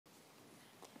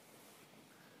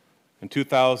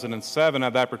2007, I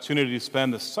had the opportunity to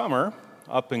spend the summer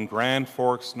up in Grand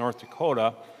Forks, North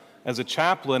Dakota, as a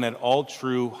chaplain at All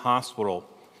True Hospital.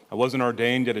 I wasn't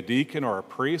ordained yet a deacon or a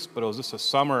priest, but it was just a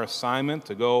summer assignment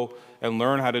to go and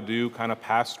learn how to do kind of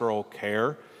pastoral care.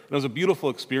 And it was a beautiful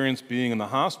experience being in the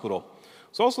hospital.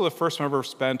 It's also the first time I've ever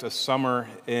spent a summer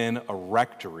in a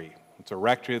rectory. It's a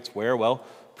rectory, it's where, well,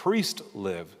 priests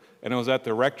live. And it was at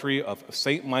the rectory of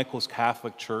St. Michael's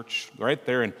Catholic Church, right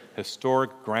there in historic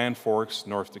Grand Forks,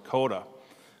 North Dakota.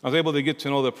 I was able to get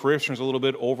to know the parishioners a little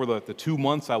bit over the 2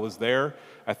 months I was there.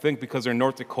 I think because they're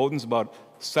North Dakotans, about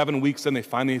 7 weeks in, they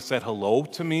finally said hello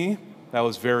to me. That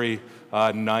was very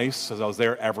nice, as I was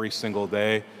there every single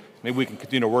day. Maybe we can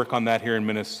continue to work on that here in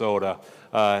Minnesota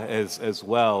as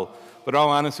well. But all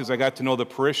honesty, as I got to know the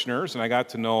parishioners and I got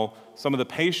to know some of the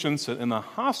patients in the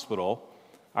hospital,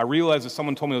 I realized that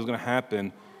someone told me it was going to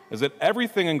happen, is that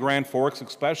everything in Grand Forks,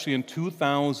 especially in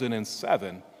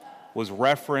 2007, was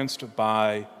referenced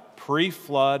by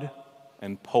pre-flood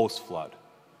and post-flood.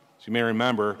 As you may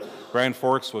remember, Grand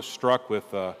Forks was struck with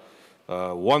a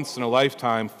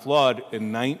once-in-a-lifetime flood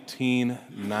in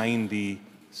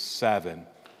 1997,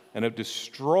 and it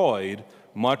destroyed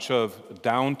much of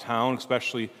downtown,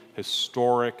 especially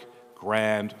historic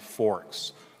Grand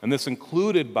Forks. And this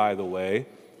included, by the way,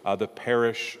 the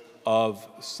parish of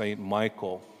St.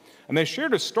 Michael. And they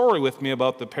shared a story with me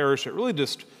about the parish. It really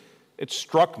it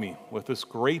struck me with this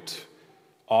great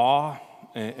awe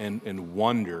and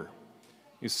wonder.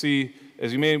 You see,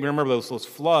 as you may remember, those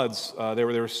floods, they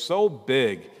were so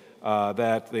big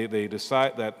that they didn't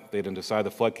decide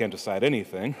the flood can't decide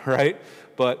anything, right?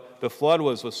 But the flood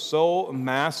was so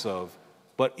massive.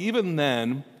 But even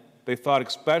then, they thought,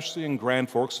 especially in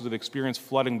Grand Forks, because they've experienced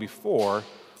flooding before,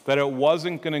 that it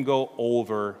wasn't going to go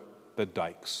over the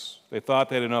dikes. They thought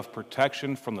they had enough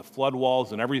protection from the flood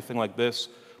walls and everything like this,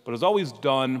 but it was always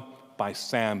done by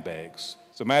sandbags.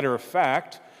 As a matter of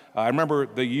fact, I remember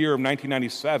the year of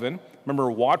 1997, I remember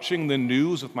watching the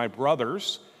news with my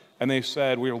brothers, and they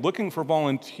said, we are looking for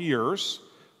volunteers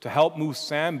to help move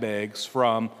sandbags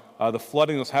from the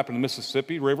flooding that's happened in the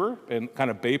Mississippi River and kind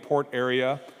of Bayport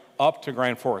area up to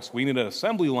Grand Forks. We need an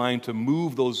assembly line to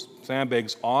move those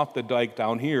sandbags off the dike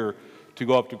down here to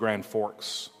go up to Grand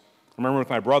Forks. I remember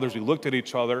with my brothers, we looked at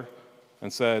each other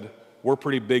and said, we're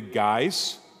pretty big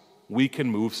guys. We can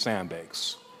move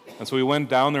sandbags. And so we went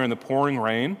down there in the pouring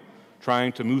rain,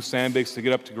 trying to move sandbags to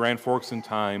get up to Grand Forks in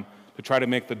time to try to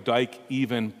make the dike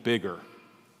even bigger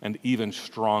and even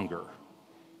stronger.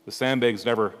 The sandbags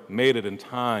never made it in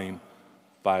time,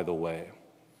 by the way.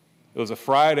 It was a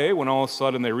Friday when all of a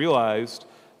sudden they realized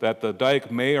that the dike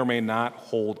may or may not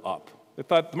hold up. They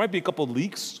thought there might be a couple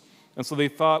leaks, and so they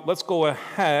thought, let's go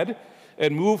ahead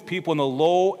and move people in the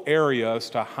low areas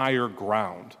to higher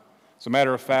ground. As a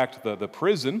matter of fact, the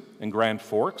prison in Grand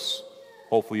Forks,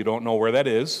 hopefully you don't know where that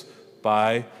is,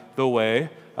 by the way,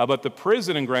 but the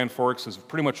prison in Grand Forks is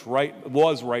pretty much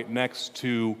was right next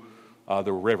to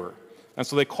the river. And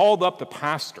so they called up the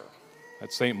pastor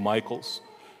at St. Michael's,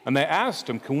 and they asked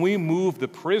him, can we move the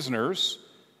prisoners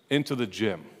into the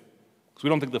gym? Because we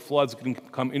don't think the floods can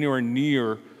come anywhere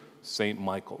near St.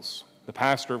 Michael's. The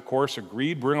pastor, of course,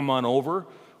 agreed, bring them on over.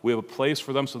 We have a place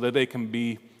for them so that they can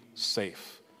be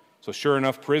safe. So sure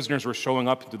enough, prisoners were showing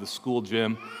up into the school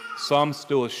gym, some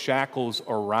still with shackles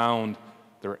around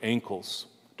their ankles.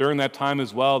 During that time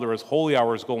as well, there was holy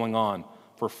hours going on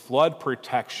for flood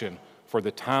protection for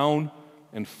the town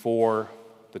and for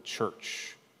the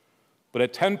church. But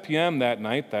at 10 p.m. that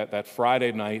night, that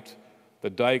Friday night, the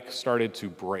dike started to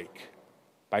break.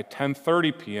 By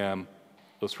 10:30 p.m.,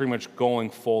 it was pretty much going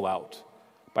full out.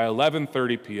 By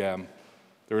 11:30 p.m.,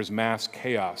 there was mass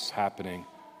chaos happening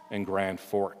in Grand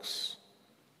Forks.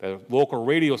 The local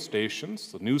radio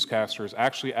stations, the newscasters,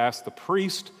 actually asked the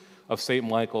priest of St.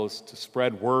 Michael's to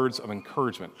spread words of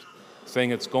encouragement,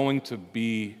 saying it's going to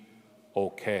be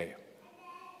okay.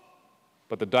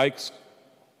 But the dikes,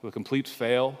 with a complete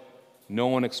fail, no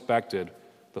one expected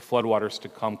the floodwaters to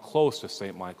come close to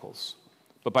St. Michael's.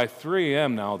 But by 3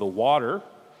 a.m. now, the water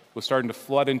was starting to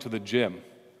flood into the gym,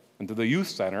 into the youth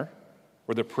center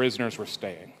where the prisoners were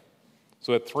staying.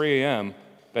 So at 3 a.m.,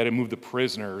 they had to move the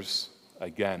prisoners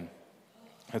again.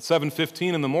 At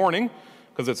 7:15 in the morning,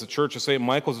 because it's a church of St.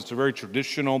 Michael's, it's a very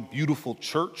traditional, beautiful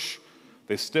church,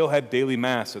 they still had daily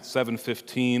mass at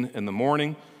 7:15 in the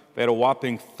morning. They had a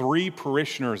whopping 3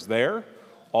 parishioners there,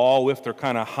 all with their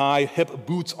kind of high hip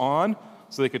boots on,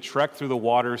 so they could trek through the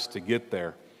waters to get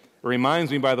there. It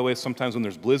reminds me, by the way, sometimes when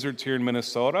there's blizzards here in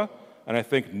Minnesota, and I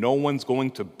think no one's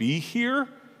going to be here,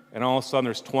 and all of a sudden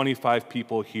there's 25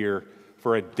 people here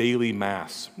for a daily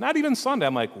mass. Not even Sunday.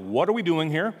 I'm like, what are we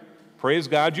doing here? Praise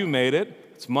God you made it.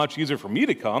 It's much easier for me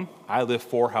to come. I live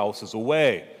 4 houses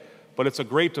away. But it's a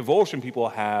great devotion people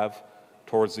have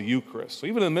towards the Eucharist. So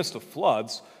even in the midst of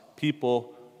floods,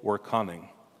 people were coming.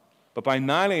 But by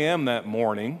 9 a.m. that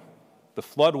morning, the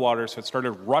floodwaters had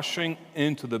started rushing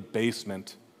into the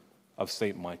basement of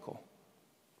St. Michael.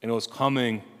 And it was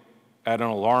coming at an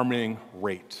alarming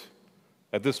rate.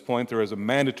 At this point, there was a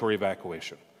mandatory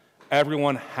evacuation.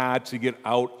 Everyone had to get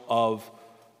out of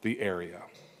the area.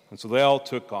 And so they all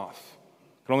took off.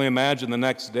 I can only imagine the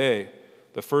next day,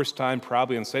 the first time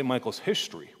probably in St. Michael's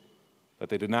history, that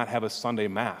they did not have a Sunday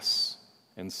Mass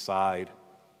inside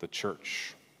the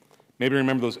church. Maybe you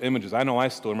remember those images. I know I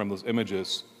still remember those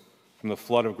images from the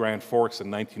flood of Grand Forks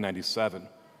in 1997.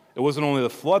 It wasn't only the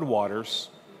flood waters,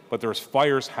 but there was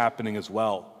fires happening as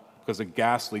well because of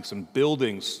gas leaks and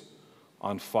buildings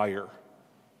on fire.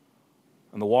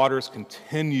 And the waters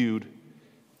continued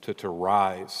to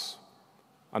rise.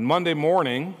 On Monday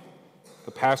morning,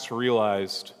 the pastor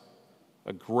realized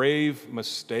a grave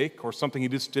mistake or something he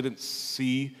just didn't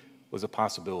see was a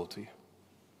possibility.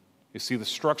 You see, the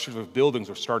structures of buildings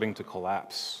were starting to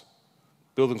collapse.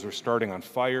 Buildings were starting on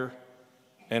fire,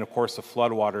 and of course the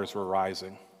floodwaters were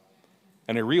rising.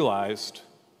 And he realized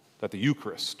that the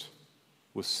Eucharist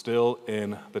was still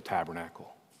in the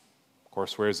tabernacle. Of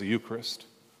course, where's the Eucharist?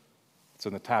 It's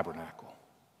in the tabernacle.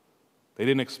 They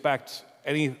didn't expect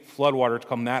any floodwater to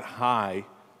come that high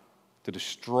to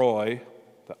destroy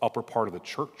the upper part of the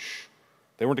church.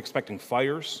 They weren't expecting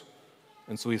fires.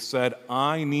 And so he said,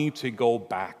 I need to go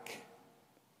back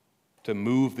to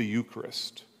move the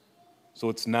Eucharist so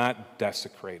it's not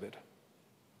desecrated.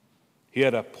 He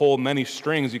had to pull many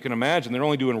strings. You can imagine they're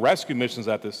only doing rescue missions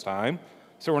at this time.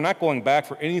 So we're not going back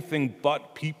for anything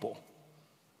but people.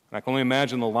 And I can only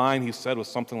imagine the line he said was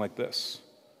something like this.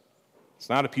 It's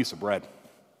not a piece of bread.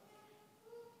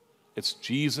 It's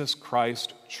Jesus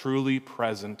Christ truly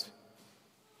present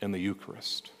in the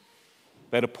Eucharist.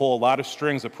 They had to pull a lot of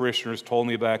strings, the parishioners told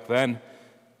me back then.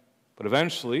 But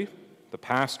eventually, the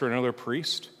pastor and another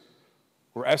priest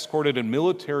were escorted in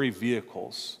military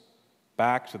vehicles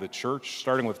back to the church,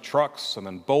 starting with trucks and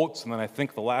then boats, and then I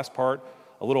think the last part,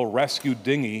 a little rescue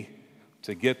dinghy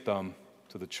to get them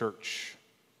to the church.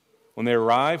 When they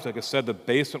arrived, like I said, the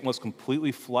basement was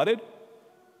completely flooded,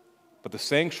 but the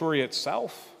sanctuary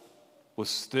itself was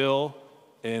still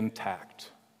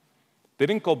intact. They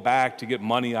didn't go back to get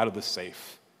money out of the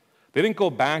safe. They didn't go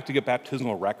back to get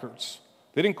baptismal records.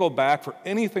 They didn't go back for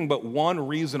anything but one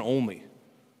reason only,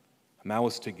 and that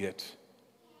was to get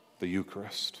the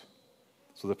Eucharist.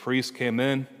 So the priest came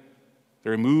in, they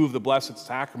removed the Blessed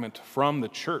Sacrament from the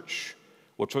church,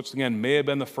 which once again may have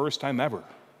been the first time ever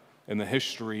in the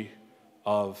history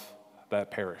of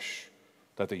that parish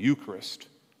that the Eucharist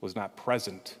was not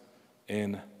present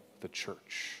in the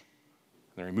church.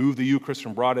 They removed the Eucharist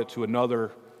and brought it to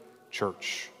another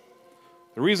church.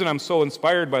 The reason I'm so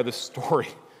inspired by this story,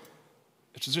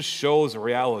 it just shows the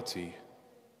reality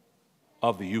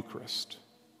of the Eucharist.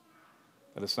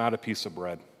 That it's not a piece of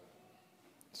bread.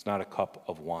 It's not a cup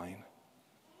of wine.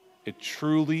 It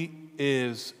truly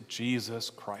is Jesus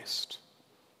Christ.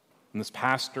 And this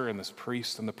pastor and this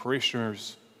priest and the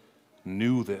parishioners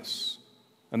knew this.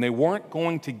 And they weren't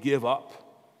going to give up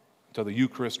until the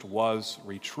Eucharist was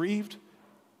retrieved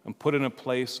and put in a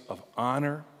place of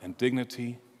honor and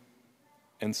dignity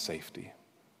and safety.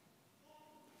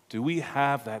 Do we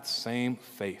have that same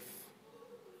faith?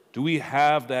 Do we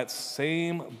have that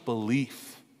same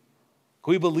belief?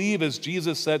 Can we believe, as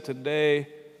Jesus said today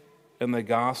in the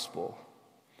gospel,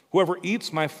 whoever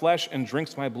eats my flesh and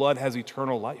drinks my blood has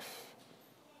eternal life?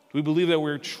 Do we believe that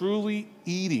we're truly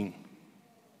eating,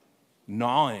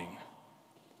 gnawing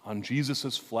on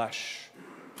Jesus' flesh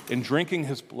and drinking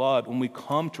his blood when we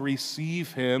come to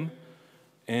receive him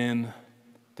in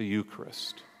the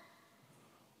Eucharist?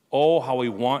 Oh, how we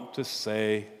want to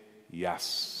say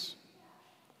yes.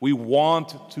 We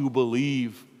want to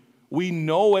believe. We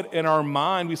know it in our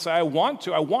mind. We say, I want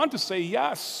to say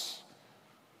yes.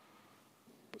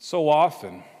 But so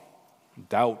often,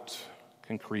 doubt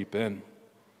can creep in.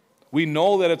 We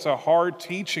know that it's a hard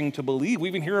teaching to believe. We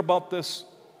even hear about this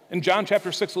in John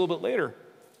chapter 6 a little bit later.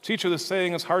 Teacher, this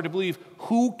saying is hard to believe.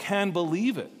 Who can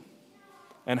believe it?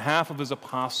 And half of his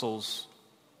apostles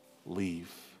leave.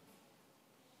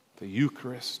 The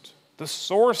Eucharist, the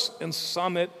source and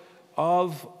summit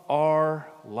of our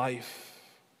life.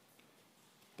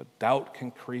 But doubt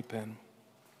can creep in.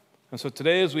 And so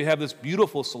today, as we have this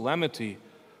beautiful solemnity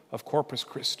of Corpus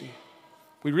Christi,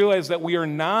 we realize that we are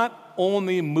not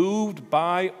only moved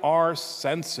by our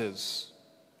senses,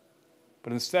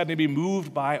 but instead to be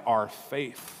moved by our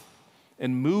faith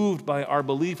and moved by our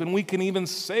belief. And we can even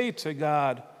say to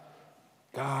God,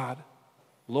 God,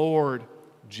 Lord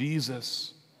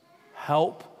Jesus,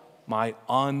 help my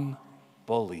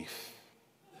unbelief.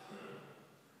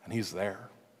 And he's there.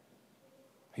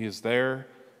 He is there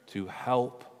to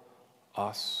help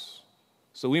us,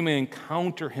 so we may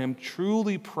encounter him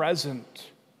truly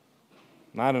present,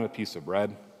 not in a piece of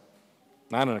bread,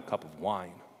 not in a cup of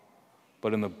wine,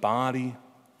 but in the body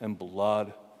and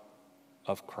blood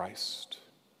of Christ.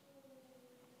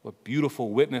 What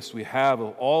beautiful witness we have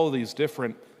of all of these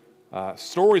different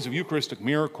stories of Eucharistic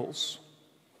miracles,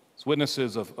 as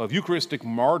witnesses of Eucharistic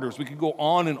martyrs. We could go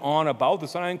on and on about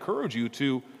this, and I encourage you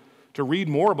to read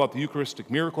more about the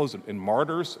Eucharistic miracles and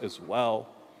martyrs as well.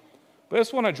 But I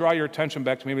just want to draw your attention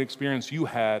back to maybe an experience you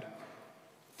had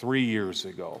 3 years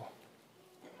ago,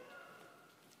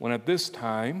 when at this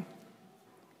time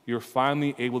you're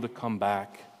finally able to come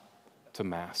back to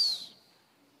Mass.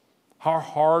 How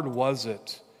hard was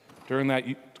it during that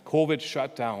COVID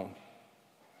shutdown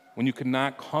when you could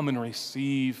not come and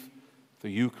receive the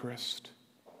Eucharist?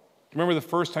 Remember the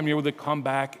first time you were able to come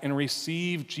back and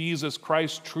receive Jesus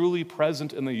Christ truly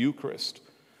present in the Eucharist?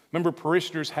 Remember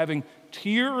parishioners having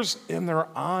tears in their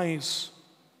eyes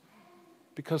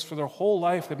because for their whole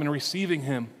life they've been receiving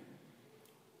him,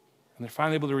 and they're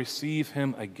finally able to receive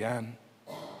him again.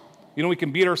 You know, we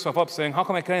can beat ourselves up saying, how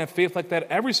come I can't have faith like that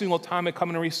every single time I come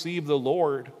and receive the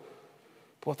Lord?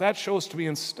 But what that shows to me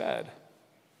instead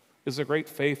is the great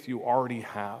faith you already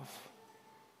have.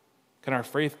 Can our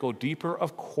faith go deeper?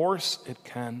 Of course it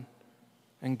can.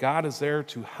 And God is there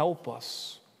to help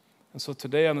us. And so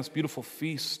today on this beautiful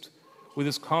feast, we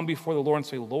just come before the Lord and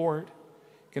say, Lord,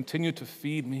 continue to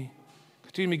feed me.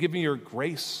 Continue to give me your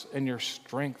grace and your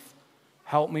strength.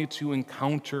 Help me to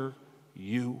encounter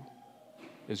you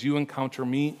as you encounter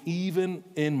me, even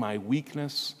in my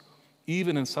weakness,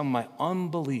 even in some of my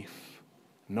unbelief.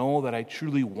 Know that I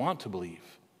truly want to believe.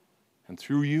 And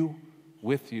through you,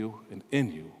 with you, and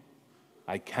in you,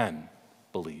 I can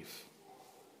believe.